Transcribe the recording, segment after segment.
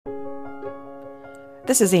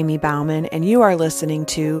This is Amy Bauman, and you are listening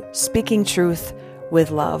to Speaking Truth with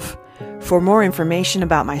Love. For more information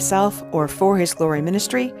about myself or For His Glory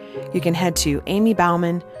Ministry, you can head to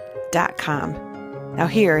amybauman.com. Now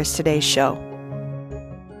here is today's show.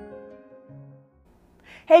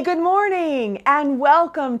 Hey, good morning, and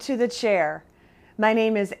welcome to The Chair. My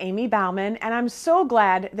name is Amy Bauman, and I'm so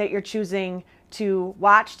glad that you're choosing to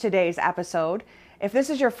watch today's episode. If this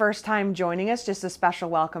is your first time joining us, just a special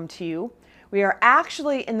welcome to you. We are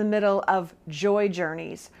actually in the middle of Joy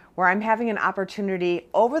Journeys, where I'm having an opportunity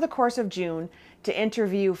over the course of June to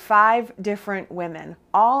interview 5 different women,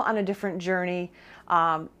 all on a different journey,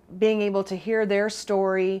 being able to hear their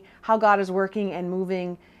story, how God is working and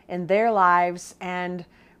moving in their lives, and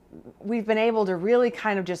we've been able to really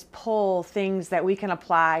kind of just pull things that we can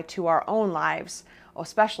apply to our own lives,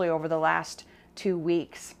 especially over the last 2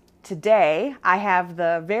 weeks. Today, I have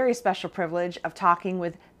the very special privilege of talking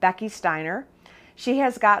with Becky Steiner. She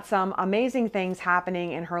has got some amazing things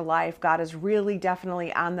happening in her life. God is really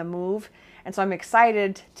definitely on the move, and so I'm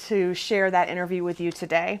excited to share that interview with you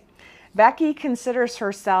today. Becky considers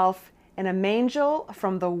herself an angel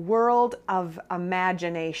from the world of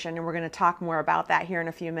imagination, and we're going to talk more about that here in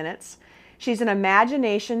a few minutes. She's an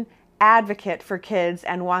imagination advocate for kids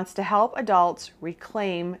and wants to help adults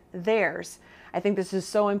reclaim theirs. I think this is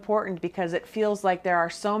so important because it feels like there are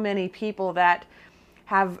so many people that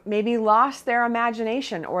have maybe lost their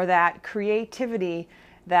imagination or that creativity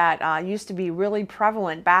that used to be really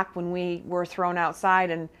prevalent back when we were thrown outside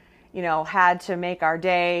and, had to make our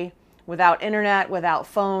day without internet, without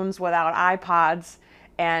phones, without iPods,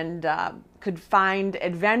 and could find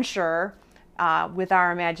adventure with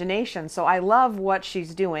our imagination. So I love what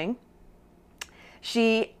she's doing.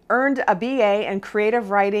 She earned a BA in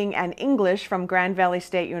creative writing and English from Grand Valley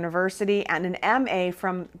State University and an MA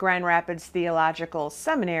from Grand Rapids Theological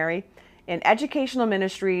Seminary in educational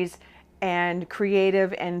ministries and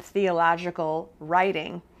creative and theological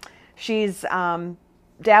writing. She's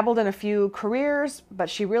dabbled in a few careers, but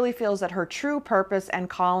she really feels that her true purpose and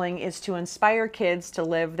calling is to inspire kids to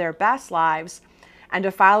live their best lives and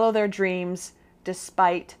to follow their dreams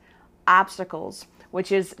despite obstacles,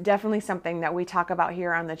 which is definitely something that we talk about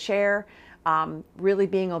here on The Chair, really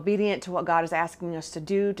being obedient to what God is asking us to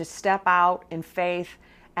do, to step out in faith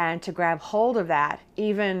and to grab hold of that,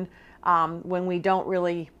 even when we don't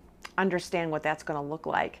really understand what that's going to look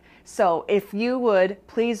like. So if you would,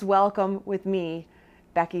 please welcome with me,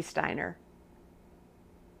 Becky Steiner.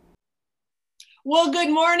 Well, good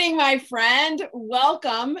morning, my friend.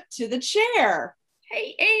 Welcome to The Chair.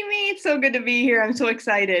 Hey, Amy, it's so good to be here. I'm so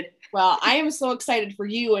excited. Well, I am so excited for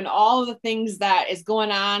you and all of the things that is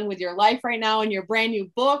going on with your life right now and your brand new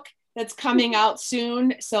book that's coming out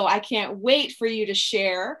soon. So I can't wait for you to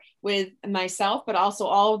share with myself, but also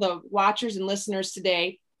all of the watchers and listeners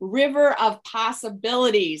today, River of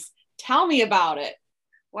Possibilities. Tell me about it.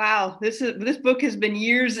 Wow, this book has been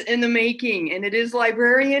years in the making, and it is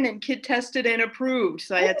librarian and kid tested and approved.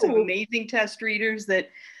 So I had some amazing test readers that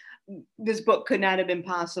this book could not have been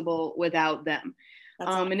possible without them.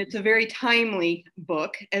 And it's a very timely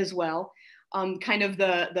book as well. Kind of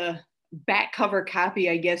the back cover copy,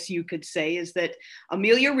 I guess you could say, is that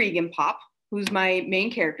Amelia Regan-Pop, who's my main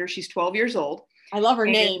character, she's 12 years old. I love her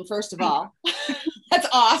name, first of all. That's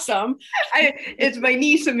awesome. It's my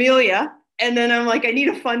niece, Amelia. And then I'm like, I need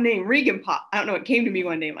a fun name, Regan-Pop. I don't know, it came to me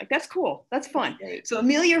one day. I'm like, that's cool, that's fun. So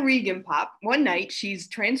Amelia Regan-Pop, one night, she's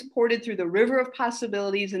transported through the river of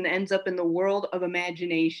possibilities and ends up in the world of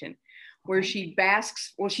imagination, where she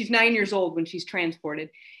basks. Well, she's 9 years old when she's transported,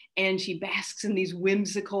 and she basks in these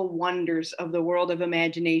whimsical wonders of the world of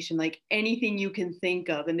imagination, like anything you can think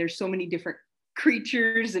of. And there's so many different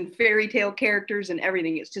creatures and fairy tale characters and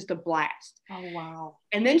everything. It's just a blast. Oh, wow.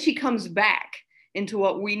 And then she comes back into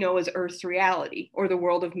what we know as Earth's reality, or the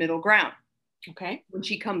world of middle ground. Okay. When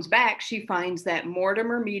she comes back, she finds that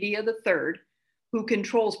Mortimer Media III, who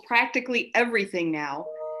controls practically everything now,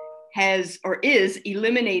 is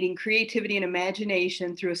eliminating creativity and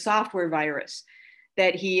imagination through a software virus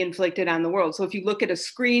that he inflicted on the world. So if you look at a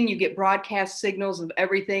screen, you get broadcast signals of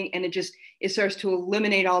everything, and it starts to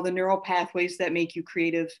eliminate all the neural pathways that make you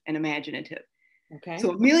creative and imaginative. Okay.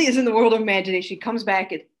 So Amelia's in the world of imagination. She comes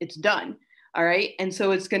back, it's done. All right. And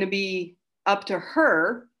so it's going to be up to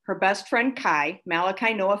her best friend, Kai,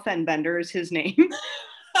 Malachi Noah Fenbender is his name.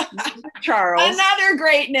 Charles. Another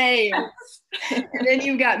great name. And then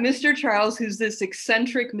you've got Mr. Charles, who's this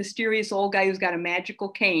eccentric, mysterious old guy who's got a magical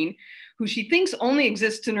cane, who she thinks only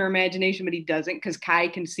exists in her imagination, but he doesn't, because Kai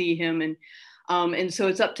can see him. And so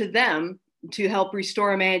it's up to them to help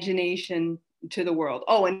restore imagination to the world.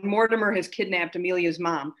 Oh, and Mortimer has kidnapped Amelia's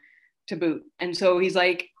mom, to boot. And so he's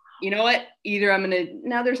like, you know what? Either I'm going to,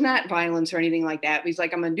 now there's not violence or anything like that. But he's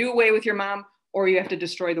like, I'm going to do away with your mom, or you have to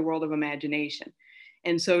destroy the world of imagination.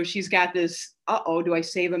 And so she's got this, do I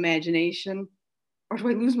save imagination or do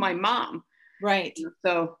I lose my mom? Right.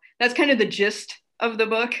 So that's kind of the gist of the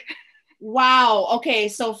book. Wow. Okay.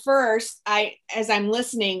 So first, as I'm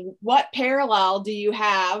listening, what parallel do you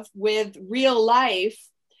have with real life,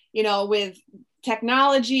 with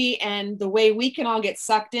technology and the way we can all get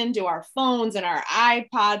sucked into our phones and our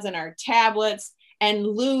iPods and our tablets and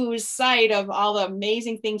lose sight of all the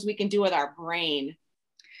amazing things we can do with our brain?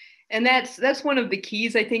 And that's one of the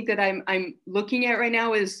keys I think that I'm looking at right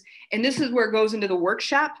now is, and this is where it goes into the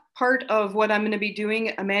workshop part of what I'm going to be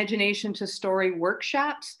doing, imagination to story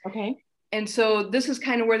workshops. Okay. And so this is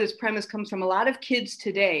kind of where this premise comes from. A lot of kids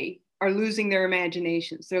today are losing their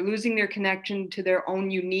imaginations. They're losing their connection to their own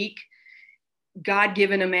unique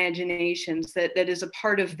God-given imaginations that is a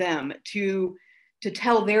part of them to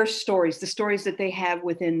tell their stories, the stories that they have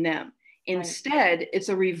within them. Instead, right. It's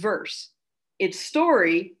a reverse. It's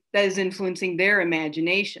story that is influencing their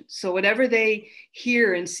imagination. So whatever they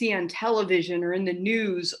hear and see on television or in the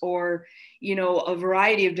news or, a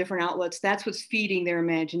variety of different outlets, that's what's feeding their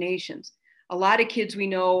imaginations. A lot of kids we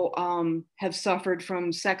know have suffered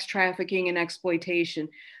from sex trafficking and exploitation,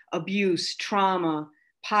 abuse, trauma,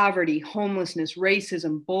 poverty, homelessness,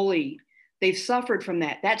 racism, bullying. They've suffered from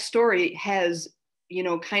that. That story has,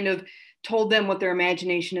 kind of told them what their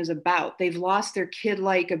imagination is about. They've lost their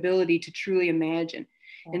kid-like ability to truly imagine.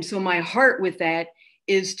 And so my heart with that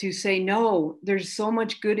is to say, no, there's so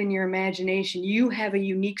much good in your imagination. You have a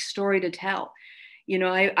unique story to tell.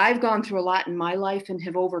 I've gone through a lot in my life and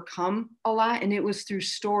have overcome a lot. And it was through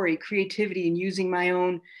story, creativity, and using my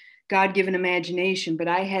own God-given imagination. But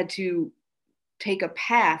I had to take a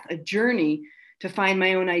path, a journey to find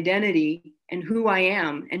my own identity and who I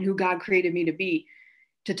am and who God created me to be,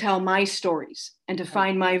 to tell my stories and to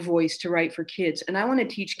find my voice to write for kids. And I want to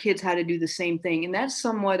teach kids how to do the same thing. And that's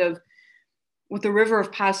somewhat of what the River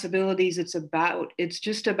of Possibilities it's about. It's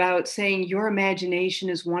just about saying your imagination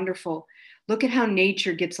is wonderful. Look at how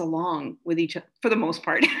nature gets along with each other for the most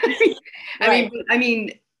part. Right. I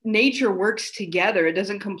mean, nature works together. It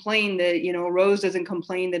doesn't complain that, a rose doesn't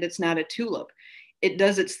complain that it's not a tulip. It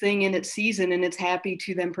does its thing in its season and it's happy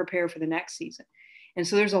to then prepare for the next season. And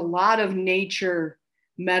so there's a lot of nature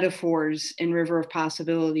metaphors in River of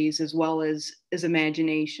Possibilities as well as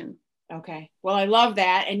imagination. Okay. Well, I love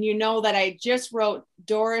that. And you know that I just wrote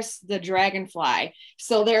Doris the Dragonfly.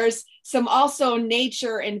 So there's some also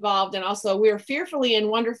nature involved. And also we're fearfully and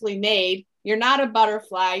wonderfully made. You're not a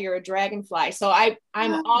butterfly, you're a dragonfly. So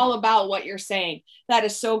I'm all about what you're saying. That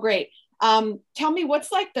is so great. Tell me,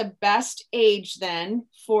 what's like the best age then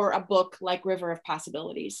for a book like River of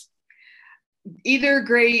Possibilities? Either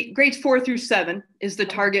grades 4 through 7 is the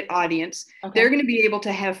target audience. Okay. They're going to be able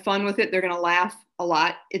to have fun with it. They're going to laugh a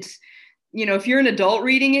lot. It's, if you're an adult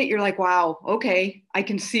reading it, you're like, wow, okay, I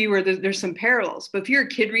can see where there's some parallels. But if you're a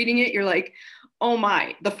kid reading it, you're like, oh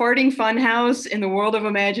my, the farting fun house in the world of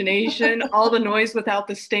imagination, all the noise without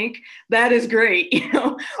the stink, that is great.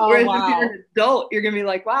 Oh, whereas wow. If you're an adult, you're going to be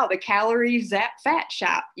like, wow, the calorie fat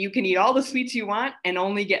shop. You can eat all the sweets you want and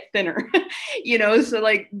only get thinner. So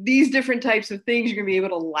like these different types of things you're going to be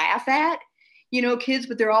able to laugh at, kids,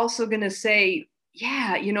 but they're also going to say,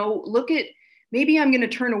 yeah, look at, maybe I'm going to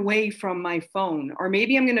turn away from my phone, or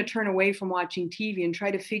maybe I'm going to turn away from watching TV and try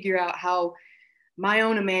to figure out how my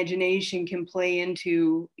own imagination can play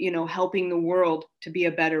into, helping the world to be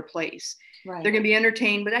a better place. Right. They're going to be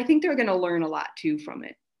entertained, but I think they're going to learn a lot too from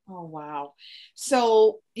it. Oh, wow.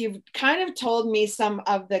 So you've kind of told me some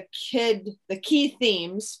of the key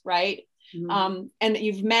themes, right? Mm-hmm. And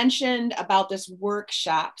you've mentioned about this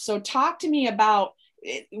workshop. So talk to me about,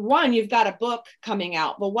 one, you've got a book coming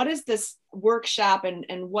out, but what is this workshop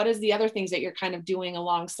and what is the other things that you're kind of doing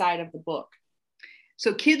alongside of the book?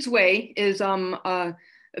 So Kids Way is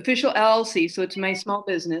official LLC, so it's my small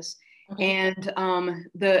business. Okay. And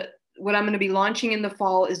what I'm going to be launching in the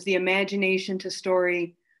fall is the Imagination to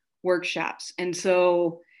Story workshops. And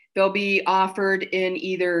so they'll be offered in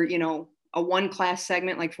either, a one class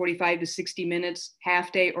segment, like 45 to 60 minutes,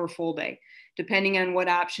 half day or full day. Depending on what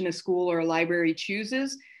option a school or a library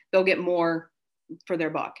chooses, they'll get more for their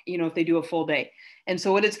buck, if they do a full day. And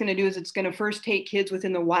so what it's going to do is it's going to first take kids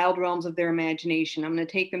within the wild realms of their imagination. I'm going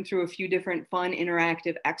to take them through a few different fun,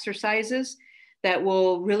 interactive exercises that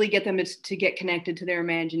will really get them to get connected to their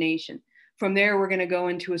imagination. From there, we're going to go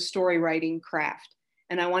into a story writing craft.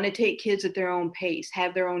 And I want to take kids at their own pace,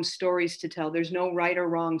 have their own stories to tell. There's no right or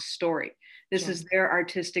wrong story. This is their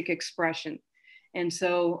artistic expression. And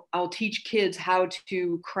so I'll teach kids how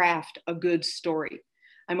to craft a good story.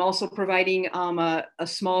 I'm also providing a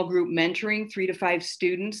small group mentoring, 3 to 5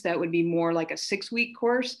 students. That would be more like a 6-week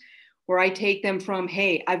course where I take them from,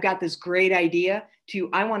 hey, I've got this great idea, to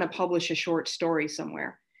I want to publish a short story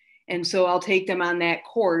somewhere. And so I'll take them on that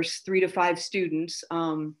course, 3 to 5 students,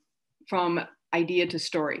 from idea to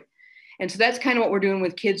story. And so that's kind of what we're doing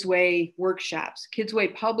with Kids Way workshops. Kids Way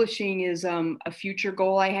Publishing is a future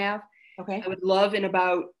goal I have. Okay. I would love in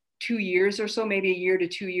about 2 years or so, maybe a year to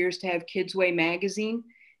 2 years, to have Kids Way magazine.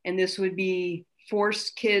 And this would be for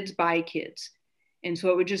kids by kids. And so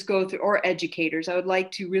it would just go through, or educators. I would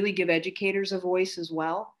like to really give educators a voice as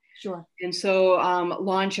well. Sure. And so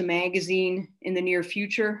launch a magazine in the near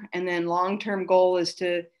future. And then long-term goal is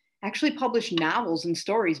to actually publish novels and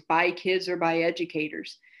stories by kids or by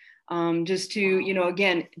educators. Just to, you know,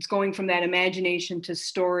 again, it's going from that imagination to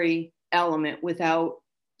story element without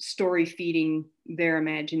story feeding their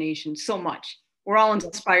imagination so much. We're all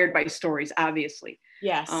inspired by stories, obviously.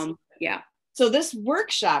 Yes. Yeah. So this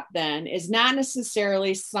workshop then is not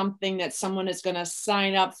necessarily something that someone is going to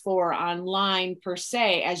sign up for online per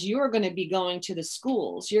se, as you're going to be going to the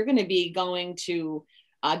schools. You're going to be going to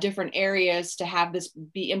different areas to have this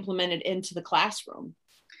be implemented into the classroom.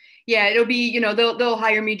 Yeah, it'll be, you know, they'll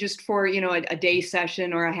hire me just for, you know, a day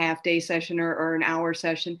session or a half day session or an hour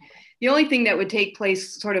session. The only thing that would take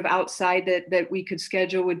place sort of outside that we could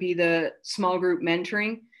schedule would be the small group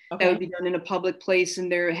mentoring. Okay. That would be done in a public place,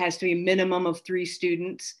 and there has to be a minimum of 3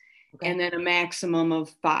 students. Okay. And then a maximum of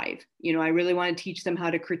 5. You know, I really want to teach them how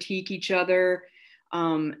to critique each other,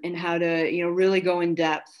 and how to, you know, really go in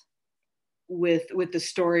depth with the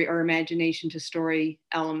story or imagination to story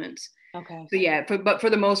elements. Okay. So yeah, but for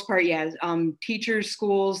the most part, yeah, teachers,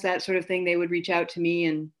 schools, that sort of thing, they would reach out to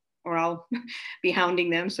me, or I'll be hounding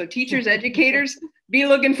them. So teachers, educators, be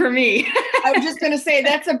looking for me. I was just going to say,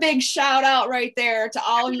 that's a big shout out right there to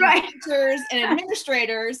all of you teachers and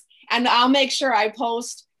administrators. And I'll make sure I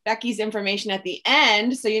post Becky's information at the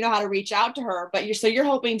end, so you know how to reach out to her. But you're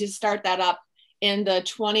hoping to start that up in the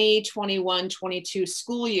 2021-22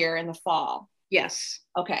 school year in the fall. Yes.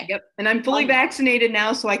 Okay. Yep. And I'm fully vaccinated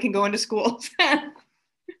now, so I can go into schools.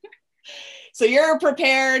 So you're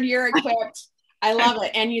prepared, you're equipped. I love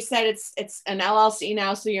it. And you said it's an LLC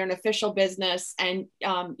now, so you're an official business. And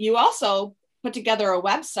you also put together a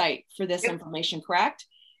website for this information, correct?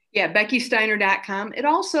 Yeah, BeckySteiner.com. It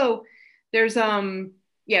also, there's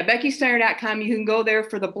BeckySteiner.com. You can go there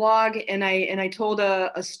for the blog. And I told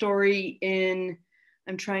a story in,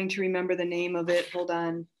 I'm trying to remember the name of it. Hold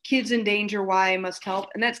on. Kids in Danger, Why I Must Help.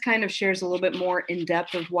 And that's kind of shares a little bit more in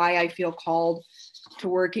depth of why I feel called to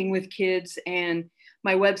working with kids. And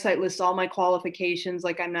my website lists all my qualifications.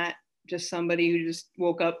 Like, I'm not just somebody who just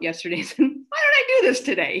woke up yesterday and said, why don't I do this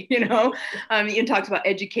today? You know, it talks about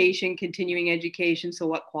education, continuing education. So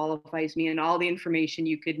what qualifies me, and all the information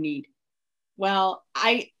you could need. Well,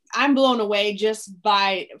 I'm blown away just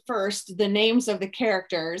by, first, the names of the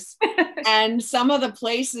characters and some of the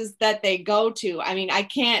places that they go to. I mean, I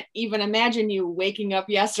can't even imagine you waking up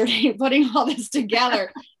yesterday and putting all this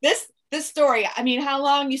together. This story, I mean, how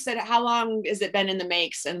long has it been in the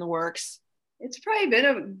makes and the works? It's probably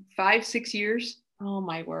been 5-6 years. Oh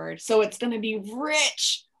my word. So it's going to be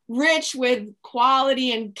rich with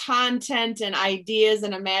quality and content and ideas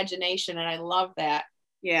and imagination. And I love that.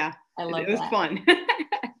 Yeah, I love it. It was fun.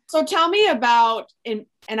 So tell me about, and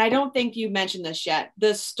I don't think you mentioned this yet,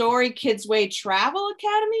 the Story Kids Way Travel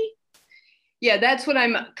Academy. Yeah, that's what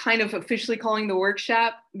I'm kind of officially calling the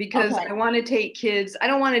workshop, because I want to take kids. I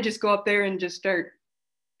don't want to just go up there and just start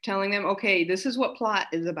telling them, okay, this is what plot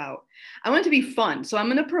is about. I want it to be fun. So I'm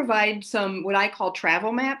going to provide some what I call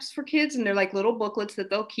travel maps for kids, and they're like little booklets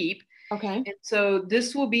that they'll keep. Okay. And so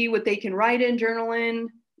this will be what they can write in, journal in,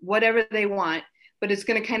 whatever they want, but it's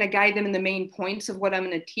going to kind of guide them in the main points of what I'm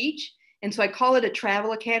going to teach. And so I call it a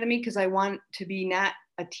travel academy because I want to be not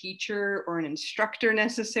a teacher or an instructor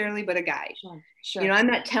necessarily, but a guide. Sure. You know, I'm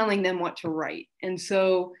not telling them what to write. And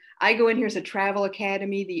so I go in here as a travel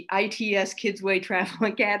academy, the ITS Kids Way Travel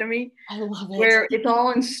Academy. I love it. Where it's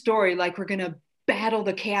all in story, like we're going to battle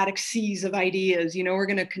the chaotic seas of ideas. You know, we're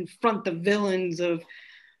going to confront the villains of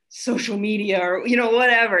social media, or, you know,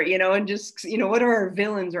 whatever, you know, and just, you know, what are our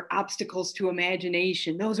villains or obstacles to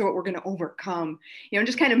imagination? Those are what we're going to overcome, you know,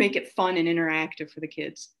 just kind of make it fun and interactive for the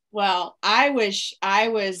kids. Well, I wish I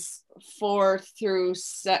was 4th through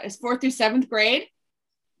 7th grade.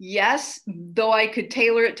 Yes, though I could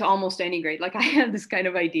tailor it to almost any grade. Like, I have this kind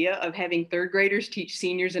of idea of having 3rd graders teach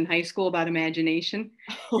seniors in high school about imagination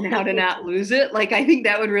and how to not lose it. Like, I think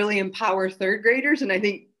that would really empower 3rd graders. And I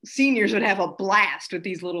think seniors would have a blast with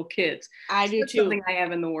these little kids. I so do that's too. Something I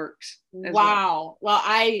have in the works. Wow. Well,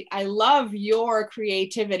 I love your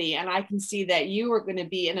creativity, and I can see that you are going to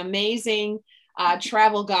be an amazing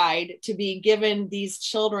travel guide to be given these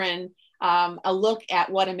children a look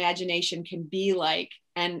at what imagination can be like.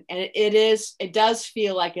 And it does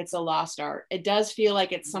feel like it's a lost art. It does feel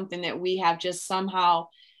like it's something that we have just somehow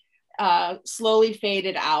slowly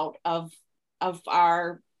faded out of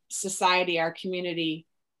our society, our community.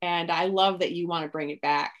 And I love that you want to bring it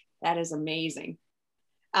back. That is amazing.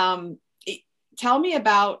 Um, Tell me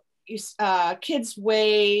about Kids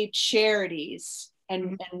Way charities,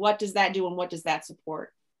 and what does that do and what does that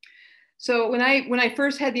support? So when I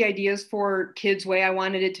first had the ideas for Kids Way, I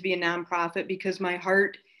wanted it to be a nonprofit because my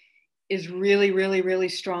heart is really, really, really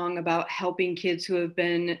strong about helping kids who have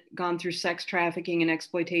gone through sex trafficking and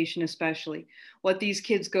exploitation, especially what these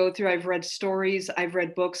kids go through. I've read stories, I've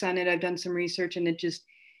read books on it, I've done some research, and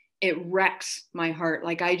it wrecks my heart.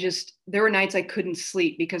 Like there were nights I couldn't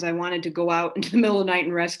sleep because I wanted to go out into the middle of the night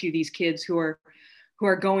and rescue these kids who are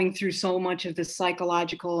going through so much of this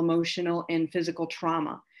psychological, emotional, and physical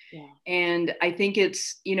trauma. Yeah. And I think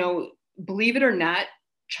it's, believe it or not,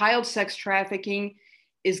 child sex trafficking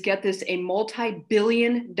is, get this, a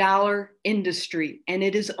multi-billion-dollar industry, and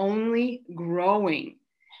it is only growing.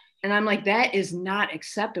 And I'm like, that is not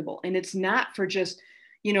acceptable. And it's not for just,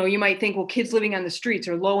 you might think, well, kids living on the streets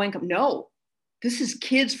or low income. No, this is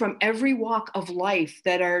kids from every walk of life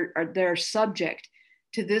that are subject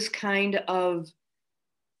to this kind of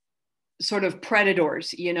sort of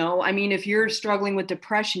predators. I mean, if you're struggling with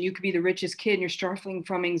depression, you could be the richest kid and you're struggling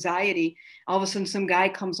from anxiety. All of a sudden some guy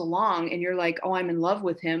comes along and you're like, oh, I'm in love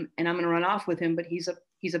with him and I'm going to run off with him, but he's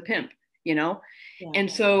a pimp, Yeah.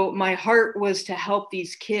 And so my heart was to help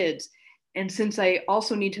these kids. And since I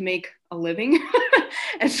also need to make a living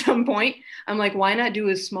at some point, I'm like, why not do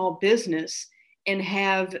a small business and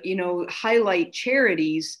have, highlight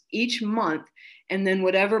charities each month, and then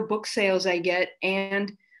whatever book sales I get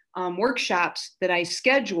and workshops that I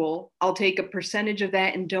schedule, I'll take a percentage of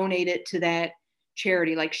that and donate it to that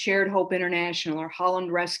charity, like Shared Hope International or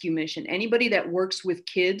Holland Rescue Mission, anybody that works with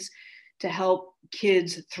kids to help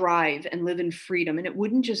kids thrive and live in freedom. And it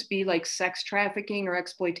wouldn't just be like sex trafficking or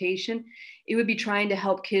exploitation. It would be trying to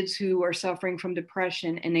help kids who are suffering from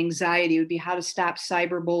depression and anxiety. It would be how to stop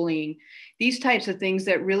cyberbullying, these types of things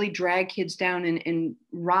that really drag kids down and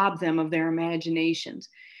rob them of their imaginations.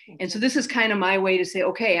 And so this is kind of my way to say,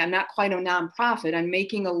 okay, I'm not quite a nonprofit. I'm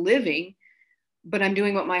making a living, but I'm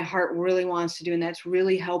doing what my heart really wants to do. And that's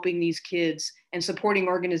really helping these kids and supporting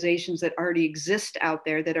organizations that already exist out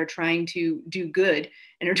there that are trying to do good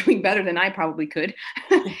and are doing better than I probably could,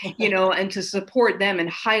 and to support them and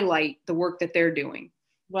highlight the work that they're doing.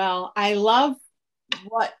 Well, I love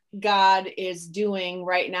what God is doing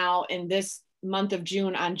right now in this month of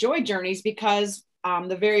June on Joy Journeys, because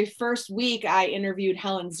the very first week I interviewed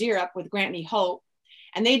Helen Zierup with Grant Me Hope,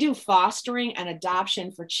 and they do fostering and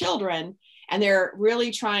adoption for children. And they're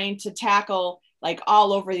really trying to tackle like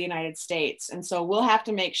all over the United States. And so we'll have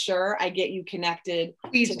to make sure I get you connected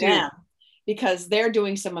to them, because they're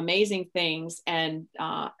doing some amazing things. And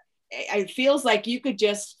it feels like you could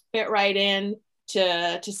just fit right in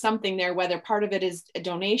to something there, whether part of it is a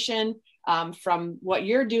donation from what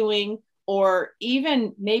you're doing, or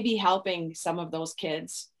even maybe helping some of those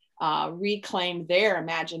kids reclaim their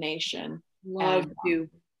imagination. Love to.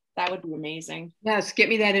 That would be amazing. Yes, get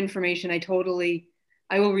me that information.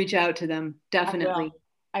 I will reach out to them. Definitely.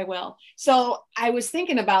 I will. So I was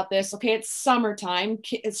thinking about this. Okay, it's summertime.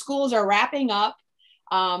 Schools are wrapping up.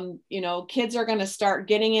 Kids are going to start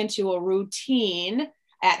getting into a routine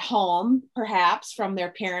at home, perhaps from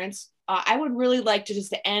their parents. I would really like to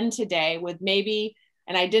just end today with maybe,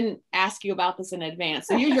 and I didn't ask you about this in advance,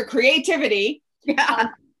 so use your creativity. Yeah.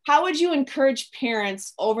 How would you encourage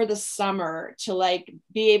parents over the summer to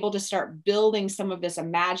be able to start building some of this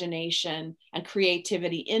imagination and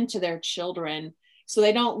creativity into their children so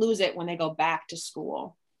they don't lose it when they go back to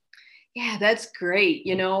school? Yeah, that's great.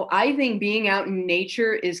 I think being out in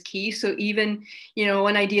nature is key. So even,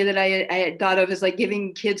 one idea that I had thought of is like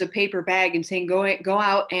giving kids a paper bag and saying, go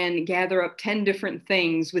out and gather up 10 different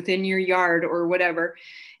things within your yard or whatever,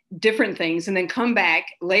 different things, and then come back,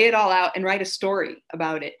 lay it all out and write a story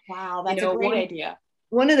about it. Wow, that's a great idea.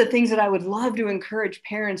 One of the things that I would love to encourage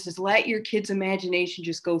parents is let your kids' imagination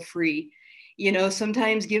just go free.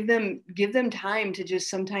 Sometimes give them time to just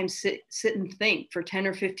sometimes sit and think for 10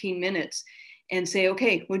 or 15 minutes and say,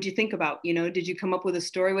 okay, what'd you think about? Did you come up with a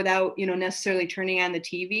story without, necessarily turning on the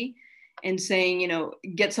TV? and saying,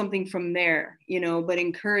 get something from there, but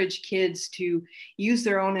encourage kids to use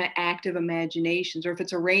their own active imaginations. Or if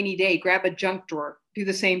it's a rainy day, grab a junk drawer, do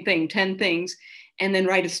the same thing, 10 things, and then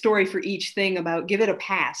write a story for each thing about, give it a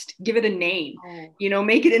past, give it a name,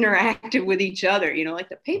 make it interactive with each other, like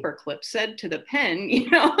the paperclip said to the pen,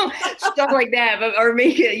 stuff like that. Or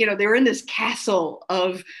make it, they're in this castle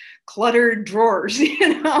of cluttered drawers,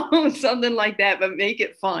 something like that, but make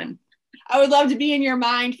it fun. I would love to be in your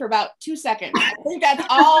mind for about 2 seconds. I think that's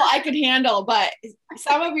all I could handle, but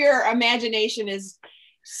some of your imagination is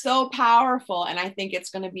so powerful. And I think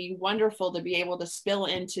it's going to be wonderful to be able to spill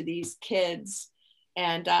into these kids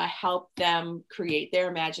and help them create their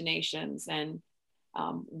imaginations. And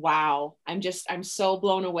wow, I'm so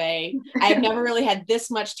blown away. I've never really had this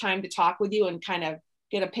much time to talk with you and kind of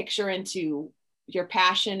get a picture into your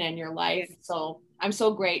passion and your life. So I'm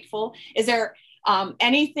so grateful. Is there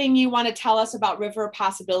anything you want to tell us about River of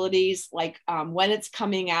Possibilities, like when it's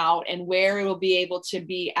coming out and where it will be able to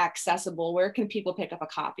be accessible? Where can people pick up a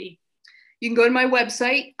copy? You can go to my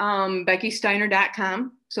website,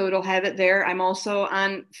 BeckySteiner.com. So it'll have it there. I'm also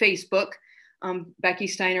on Facebook, Becky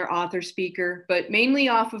Steiner, author, speaker, but mainly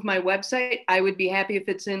off of my website. I would be happy if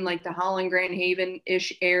it's in like the Holland, Grand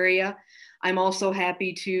Haven-ish area. I'm also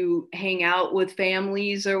happy to hang out with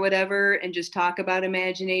families or whatever and just talk about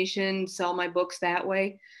imagination, sell my books that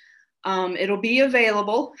way. It'll be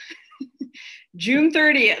available June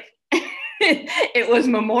 30th. It was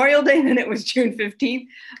Memorial Day, then it was June 15th.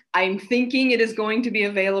 I'm thinking it is going to be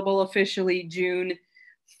available officially June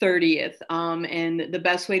 30th. And the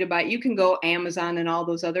best way to buy it, you can go Amazon and all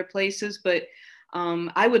those other places, but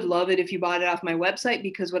I would love it if you bought it off my website,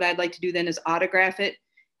 because what I'd like to do then is autograph it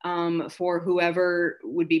for whoever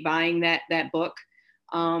would be buying that book.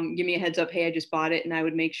 Give me a heads up, hey, I just bought it, and I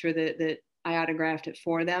would make sure that I autographed it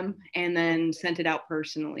for them and then sent it out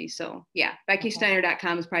personally. So yeah,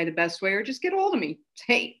 BeckySteiner.com is probably the best way, or just get a hold of me.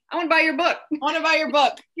 Hey, I want to buy your book. I want to buy your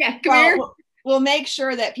book. Yeah, come here. We'll make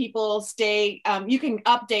sure that people stay, you can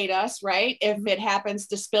update us, right? If it happens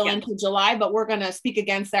to spill into July, but we're going to speak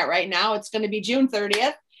against that right now. It's going to be June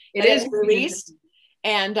 30th. It is released,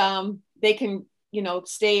 and they can,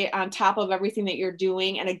 stay on top of everything that you're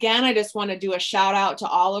doing. And again, I just want to do a shout out to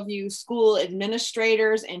all of you school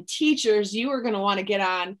administrators and teachers. You are going to want to get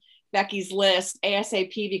on Becky's list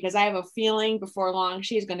ASAP, because I have a feeling before long,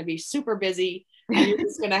 she's going to be super busy, and you're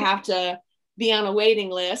just going to have to be on a waiting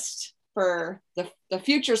list for the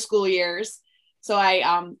future school years. So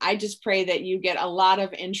I just pray that you get a lot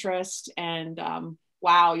of interest, and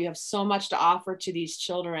wow, you have so much to offer to these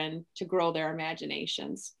children to grow their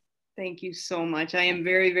imaginations. Thank you so much. I am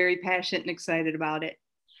very, very passionate and excited about it.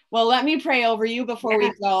 Well, let me pray over you before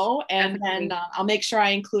we go, and then I'll make sure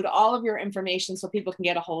I include all of your information so people can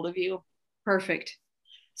get a hold of you. Perfect.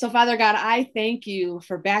 So Father God, I thank you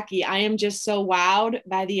for Becky. I am just so wowed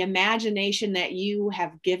by the imagination that you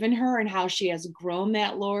have given her and how she has grown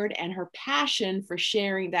that, Lord, and her passion for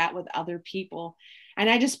sharing that with other people. And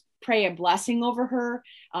I just pray a blessing over her,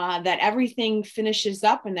 that everything finishes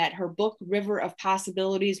up and that her book, River of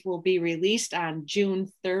Possibilities, will be released on June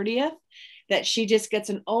 30th, that she just gets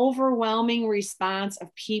an overwhelming response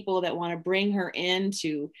of people that want to bring her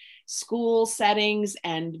into school settings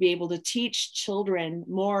and be able to teach children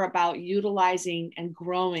more about utilizing and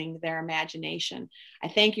growing their imagination. I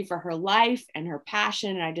thank you for her life and her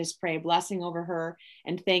passion, and I just pray a blessing over her,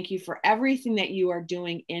 and thank you for everything that you are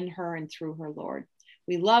doing in her and through her, Lord.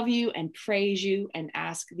 We love you and praise you and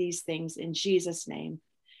ask these things in Jesus' name.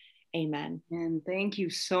 Amen. And thank you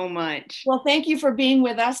so much. Well, thank you for being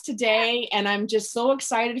with us today. And I'm just so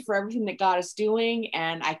excited for everything that God is doing.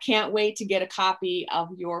 And I can't wait to get a copy of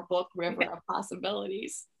your book, River of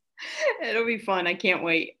Possibilities. It'll be fun. I can't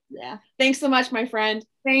wait. Yeah. Thanks so much, my friend.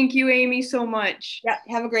 Thank you, Amy, so much. Yeah.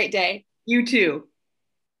 Have a great day. You too.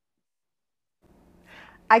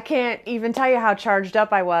 I can't even tell you how charged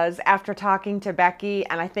up I was after talking to Becky,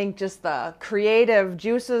 and I think just the creative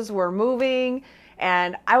juices were moving,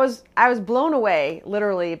 and I was blown away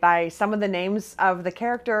literally by some of the names of the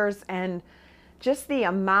characters and just the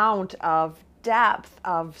amount of depth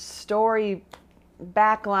of story,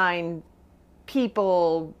 backline,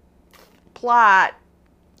 people, plot,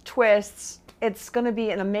 twists. It's going to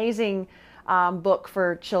be an amazing book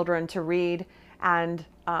for children to read, and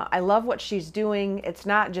I love what she's doing. It's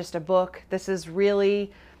not just a book. This is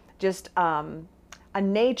really just a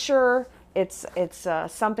nature. It's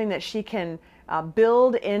something that she can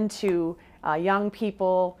build into young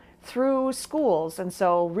people through schools. And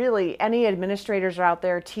so really any administrators are out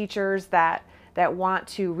there, teachers that want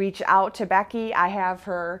to reach out to Becky, I have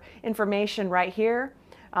her information right here.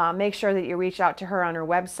 Make sure that you reach out to her on her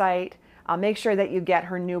website. make sure that you get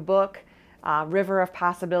her new book, River of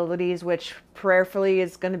Possibilities, which prayerfully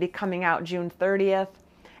is going to be coming out June 30th.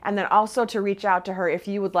 And then also to reach out to her if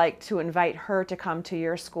you would like to invite her to come to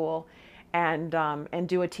your school and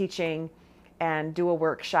do a teaching and do a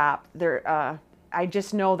workshop. I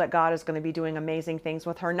just know that God is going to be doing amazing things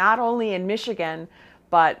with her, not only in Michigan,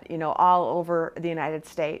 but all over the United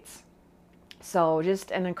States. So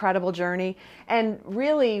just an incredible journey. And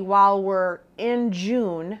really, while we're in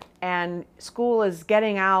June and school is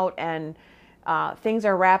getting out and things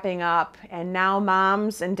are wrapping up, and now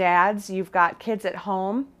moms and dads, you've got kids at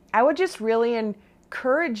home, I would just really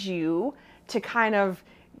encourage you to kind of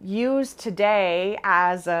use today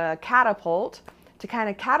as a catapult to kind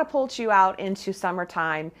of catapult you out into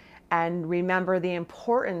summertime, and remember the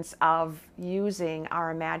importance of using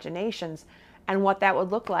our imaginations and what that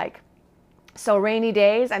would look like. So rainy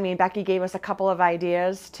days, I mean, Becky gave us a couple of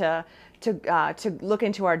ideas to look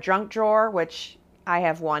into our junk drawer, which I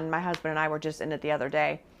have one. My husband and I were just in it the other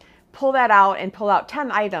day. Pull that out and pull out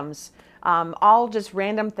 10 items, all just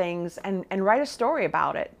random things, and write a story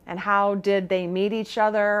about it. And how did they meet each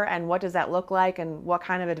other, and what does that look like, and what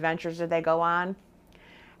kind of adventures did they go on?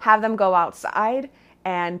 Have them go outside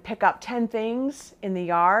and pick up 10 things in the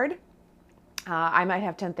yard. I might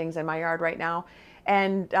have 10 things in my yard right now.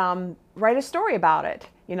 And write a story about it.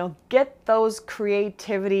 Get those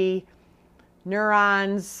creativity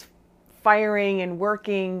neurons firing and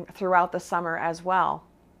working throughout the summer as well.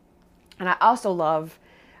 And I also love,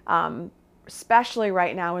 especially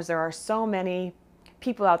right now, as there are so many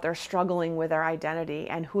people out there struggling with their identity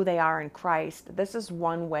and who they are in Christ. This is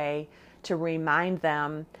one way to remind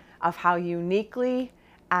them of how uniquely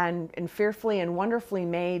and fearfully and wonderfully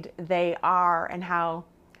made they are, and how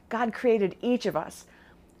God created each of us.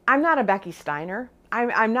 I'm not a Becky Steiner.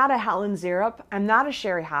 I'm not a Helen Zierup. I'm not a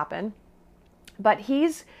Sherry Hoppen. But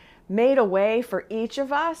He's made a way for each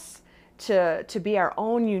of us to be our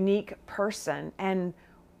own unique person. And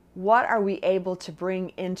what are we able to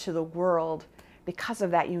bring into the world because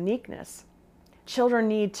of that uniqueness? Children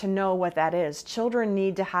need to know what that is. Children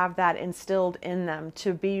need to have that instilled in them,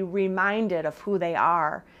 to be reminded of who they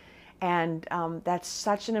are. And that's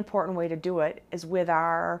such an important way to do it, is with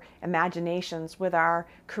our imaginations, with our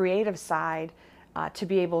creative side, to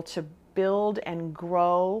be able to build and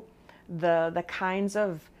grow the kinds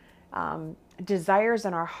of desires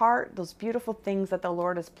in our heart, those beautiful things that the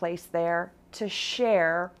Lord has placed there to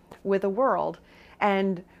share with the world.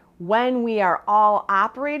 And when we are all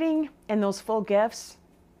operating in those full gifts,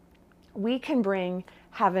 we can bring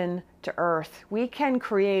heaven to earth. We can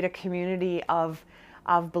create a community of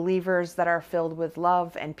believers that are filled with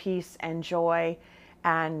love and peace and joy,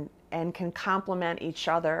 and can complement each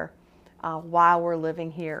other while we're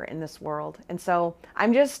living here in this world. And so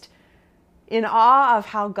I'm just in awe of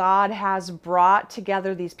how God has brought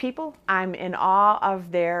together these people. I'm in awe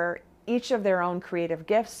of each of their own creative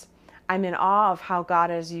gifts. I'm in awe of how God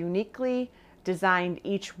has uniquely designed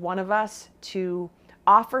each one of us to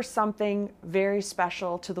offer something very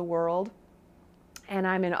special to the world. And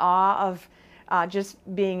I'm in awe of just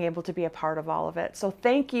being able to be a part of all of it. So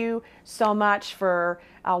thank you so much for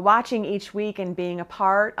watching each week and being a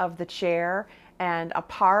part of the chair and a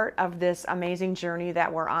part of this amazing journey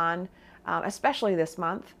that we're on, especially this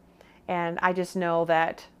month. And I just know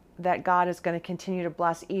that God is going to continue to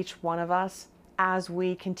bless each one of us as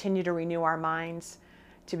we continue to renew our minds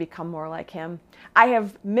to become more like Him. I'm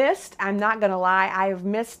not going to lie, I have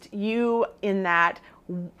missed you in that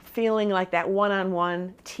feeling like that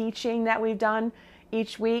one-on-one teaching that we've done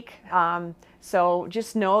each week. So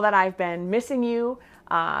just know that I've been missing you,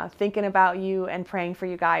 thinking about you and praying for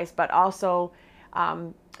you guys. But also,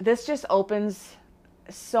 this just opens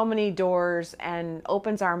so many doors and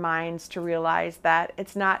opens our minds to realize that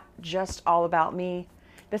it's not just all about me.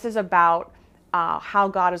 This is about how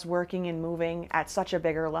God is working and moving at such a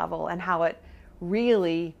bigger level, and how it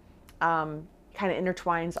really kind of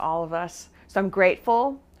intertwines all of us. So I'm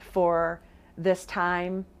grateful for this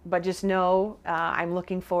time, but just know I'm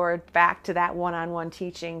looking forward back to that one-on-one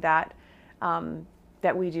teaching that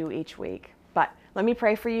we do each week. But let me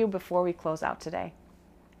pray for you before we close out today.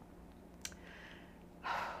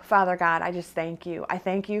 Father God, I just thank you. I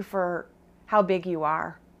thank you for how big you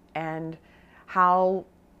are and how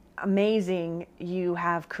amazing you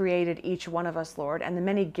have created each one of us, Lord, and the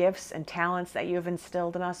many gifts and talents that you have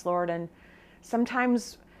instilled in us, Lord. And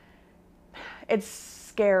sometimes it's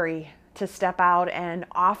scary to step out and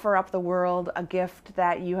offer up the world a gift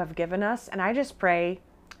that you have given us. And I just pray,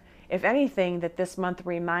 if anything, that this month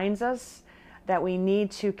reminds us that we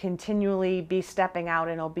need to continually be stepping out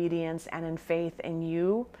in obedience and in faith in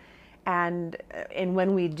you, And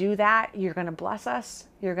when we do that, you're going to bless us.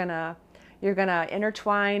 You're going to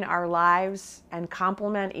intertwine our lives and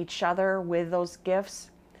complement each other with those gifts.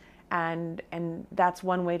 And that's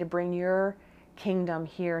one way to bring your kingdom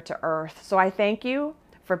here to earth. So I thank you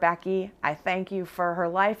for Becky. I thank you for her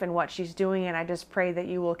life and what she's doing. And I just pray that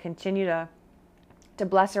you will continue to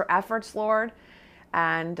bless her efforts, Lord,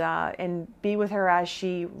 and be with her as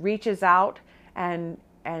she reaches out and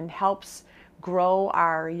helps grow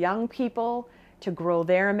our young people, to grow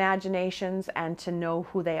their imaginations and to know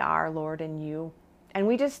who they are, Lord, in you. And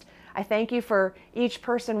I thank you for each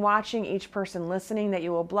person watching, each person listening, that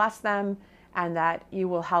you will bless them and that you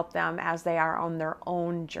will help them as they are on their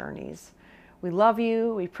own journeys. We love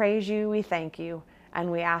you, we praise you, we thank you,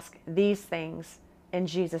 and we ask these things in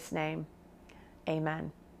Jesus' name.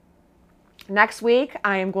 Amen. Next week,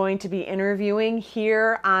 I am going to be interviewing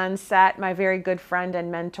here on set my very good friend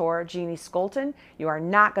and mentor, Jeannie Skolton. You are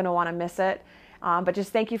not going to want to miss it. But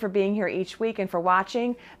just thank you for being here each week and for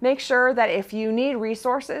watching. Make sure that if you need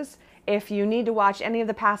resources, if you need to watch any of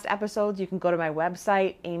the past episodes, you can go to my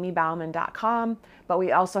website, amybauman.com. But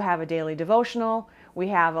we also have a daily devotional. We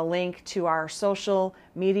have a link to our social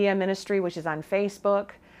media ministry, which is on Facebook.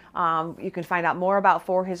 You can find out more about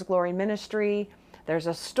For His Glory Ministry. There's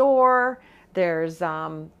a store. There's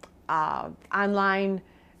online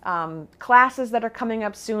classes that are coming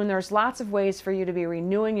up soon. There's lots of ways for you to be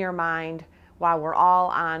renewing your mind while we're all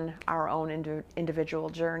on our own individual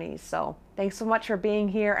journeys. So thanks so much for being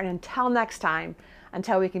here. And until next time,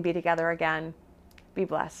 until we can be together again, be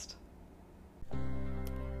blessed.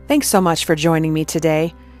 Thanks so much for joining me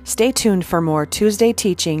today. Stay tuned for more Tuesday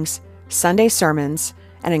teachings, Sunday sermons,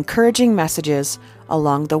 and encouraging messages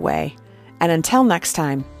along the way. And until next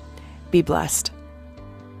time, be blessed.